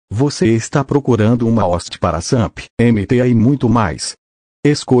Você está procurando uma host para SAMP, MTA e muito mais.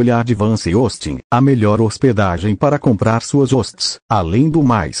 Escolha a Advanced Hosting, a melhor hospedagem para comprar suas hosts. Além do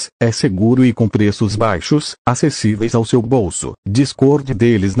mais, é seguro e com preços baixos, acessíveis ao seu bolso. Discord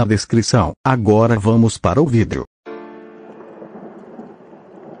deles na descrição. Agora vamos para o vídeo.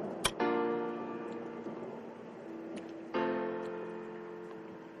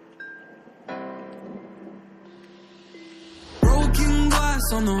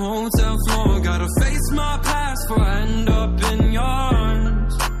 On the hotel floor, gotta face my past before I end up in your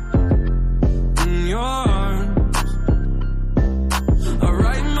arms, in your arms. I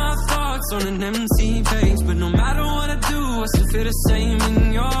write my thoughts on an empty page, but no matter what I do, I still feel the same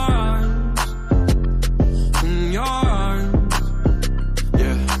in your arms, in your arms.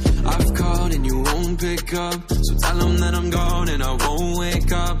 Yeah, I've called and you won't pick up, so tell them that I'm gone and I won't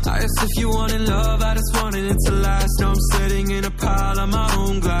wake up. I asked if you wanted love, I just wanted it to last. Now I'm sitting in a pile of my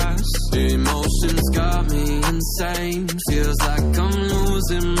own glass. The emotions got me insane, feels like I'm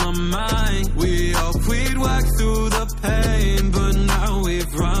losing my mind. We hoped we'd work through the pain, but now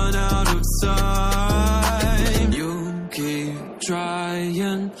we've run out of time. You keep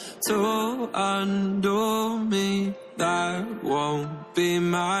trying to undo me, that won't be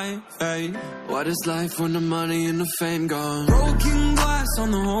my fate. What is life when the money and the fame gone? Broken glass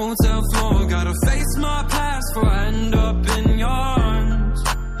on the hotel floor, gotta face my past before I end up in your arms,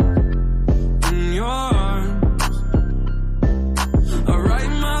 in your arms. I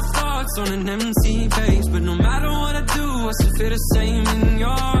write my thoughts on an empty page, but no matter what I do, I still feel the same in your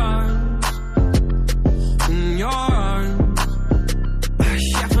arms, in your arms.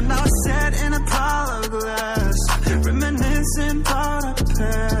 Yeah, for now I sat in a pile of glass, reminiscing about our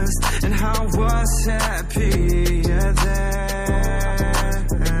past and how I was happy then.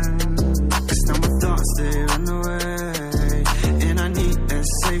 'Cause now my thoughts, they run away, and I need a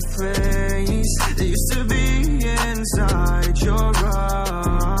safe place that used to be inside your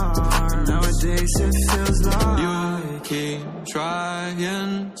arms. Nowadays it feels like you keep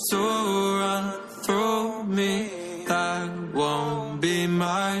trying to run through me, that won't be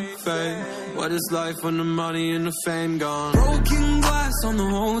my fate. What is life when the money and the fame gone? Broken glass on the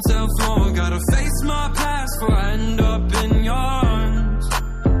hotel floor, gotta face my past before I end up in your arms,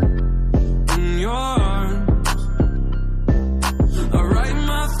 in your arms. I write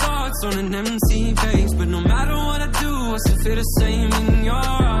my thoughts on an empty page, but no matter what I do, I still feel the same in your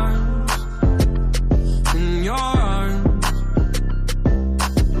arms, in your arms.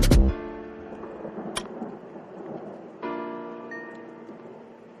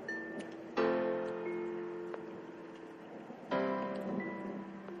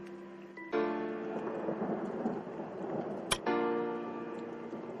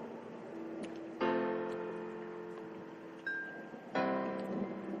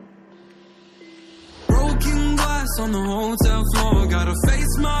 On the hotel floor, gotta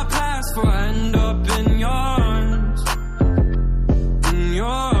face my past before I end up in your arms, in your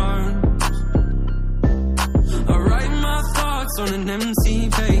arms. I write my thoughts on an empty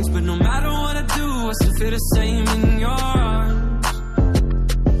page, but no matter what I do, I still feel the same in your arms,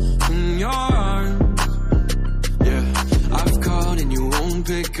 in your arms. Yeah, I've called and you won't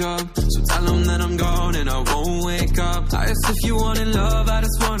pick up, so tell them that I'm gone and I won't wake up. I asked if you wanted love, I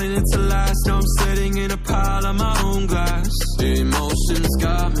just wanted it to last. Now I'm sitting in a pile of my own glass. The emotions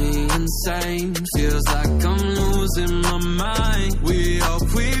got me insane, feels like I'm losing my mind. We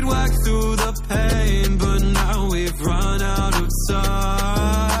hoped we'd work through the pain, but now we've run out of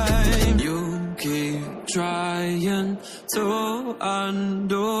time. You keep trying to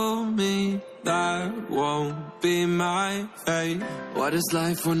undo me, that won't be my fate. What is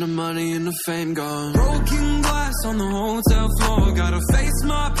life when the money and the fame gone? Broken glass on the hotel floor, gotta face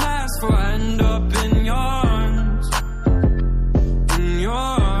my past before I end up in your arms, in your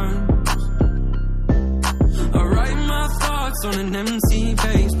arms. I write my thoughts on an empty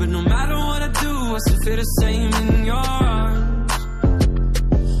page, but no matter what I do, I still feel the same in your arms,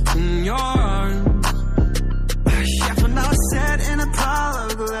 in your arms. Yeah, for now I sat in a pile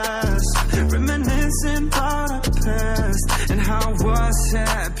of glass, reminiscing about our past and how I was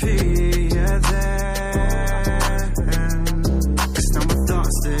happy then. 'Cause now my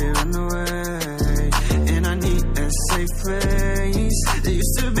thoughts, they run away, and I need a safe place that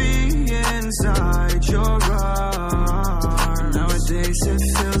used to be inside your arms. Nowadays it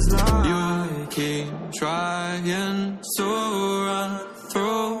feels like you keep trying to run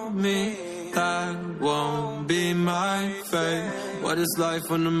through me, that won't be my fate. What is life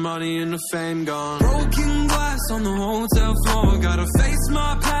when the money and the fame gone? Broken glass on the hotel floor, gotta face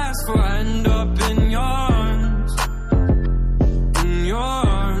my past before I end up in your arms, in your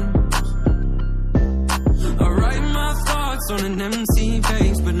arms.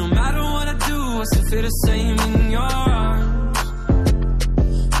 feel the same in your arms,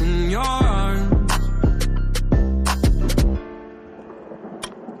 in your arms.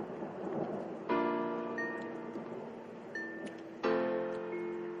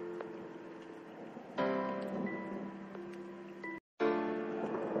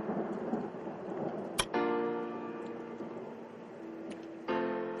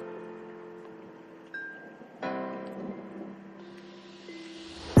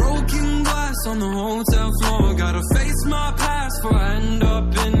 On the hotel floor, gotta face my past before I end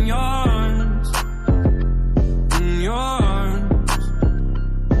up in your arms, in your arms.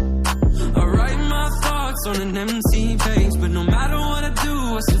 I write my thoughts on an empty page, but no matter what I do,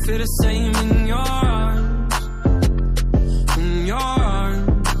 I still feel the same in your arms, in your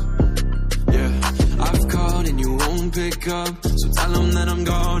arms. Yeah, I've called and you won't pick up, so tell them that I'm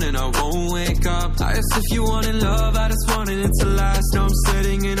gone and I won't wake up. I asked if you wanted love, I just wanted it to last. Now I'm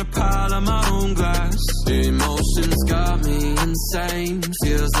sitting in a pile of my own glass. The emotions got me insane,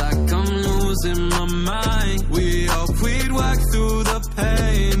 feels like I'm losing my mind. We hoped we'd work through the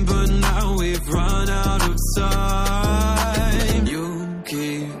pain, but now we've run out of time. You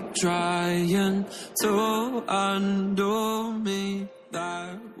keep trying to undo me,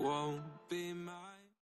 that won't be my